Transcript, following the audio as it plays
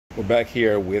We're back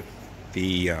here with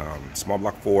the small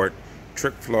block Ford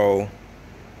trick flow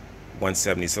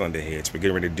 170 cylinder heads. We're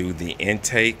getting ready to do the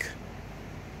intake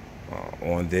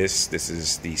on this. This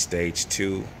is the stage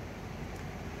 2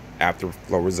 after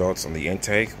flow results on the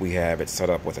intake. We have it set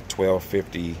up with a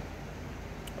 1250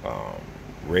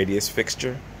 radius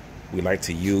fixture. We like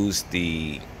to use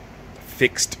the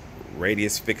fixed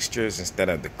radius fixtures instead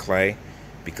of the clay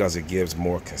because it gives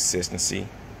more consistency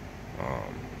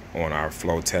on our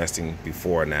flow testing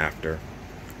before and after.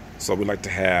 So we like to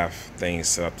have things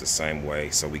set up the same way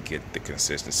so we get the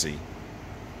consistency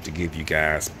to give you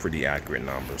guys pretty accurate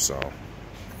numbers. So of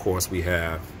course we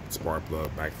have spark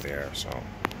plug back there, so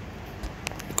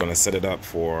we're going to set it up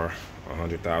for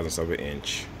 100 thousandths of an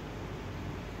inch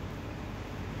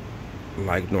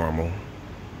like normal,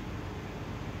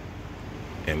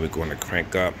 and we're going to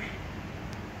crank up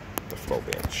the flow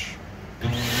bench.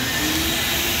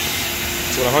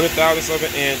 So 100 thousandths of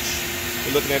an inch,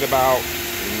 we're looking at about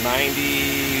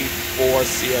 94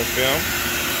 CFM.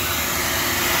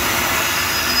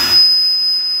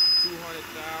 200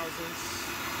 thousandths,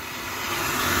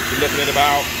 we're looking at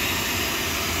about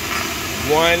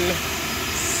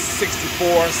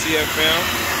 164 CFM.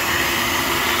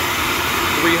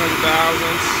 300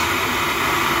 thousandths,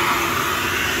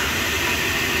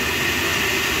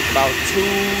 about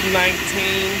 219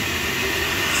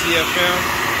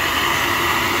 CFM.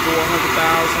 400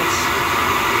 thousandths,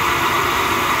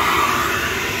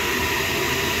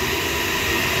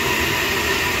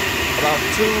 about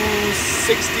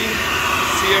 260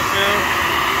 CFM.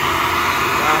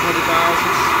 500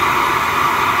 thousandths,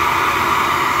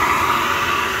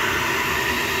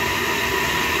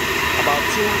 about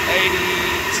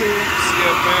 282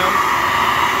 CFM,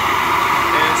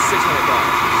 and 600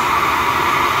 thousandths.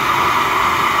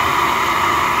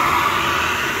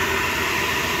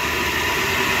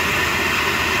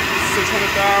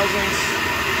 Thousandths,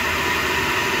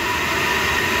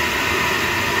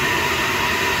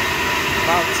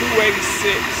 about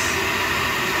 286,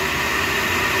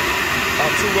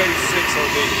 on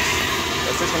these.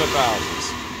 That's 600 thousandths,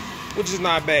 which is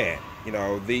not bad. You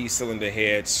know, these cylinder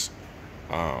heads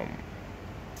are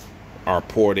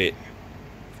ported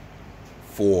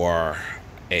for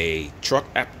a truck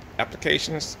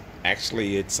applications.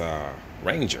 Actually, it's a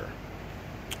Ranger.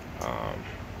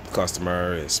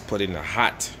 Customer is putting a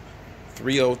hot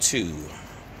 302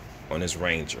 on his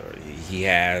Ranger. He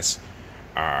has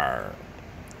our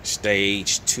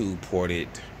stage 2 ported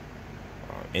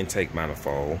intake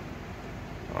manifold,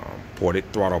 ported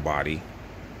throttle body,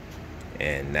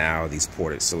 and now these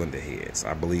ported cylinder heads.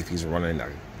 I believe he's running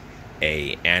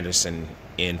a Anderson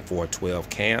N412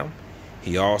 cam.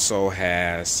 He also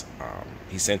has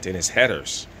he sent in his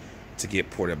headers to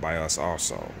get ported by us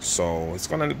also. So it's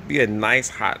going to be a nice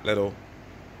hot little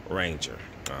Ranger.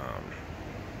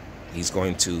 He's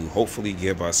going to hopefully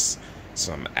give us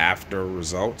some after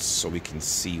results so we can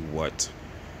see what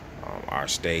our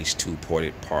stage 2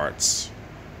 ported parts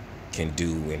can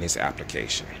do in his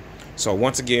application. So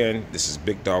once again, this is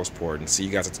Big Dog's Port, and see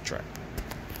you guys at the track.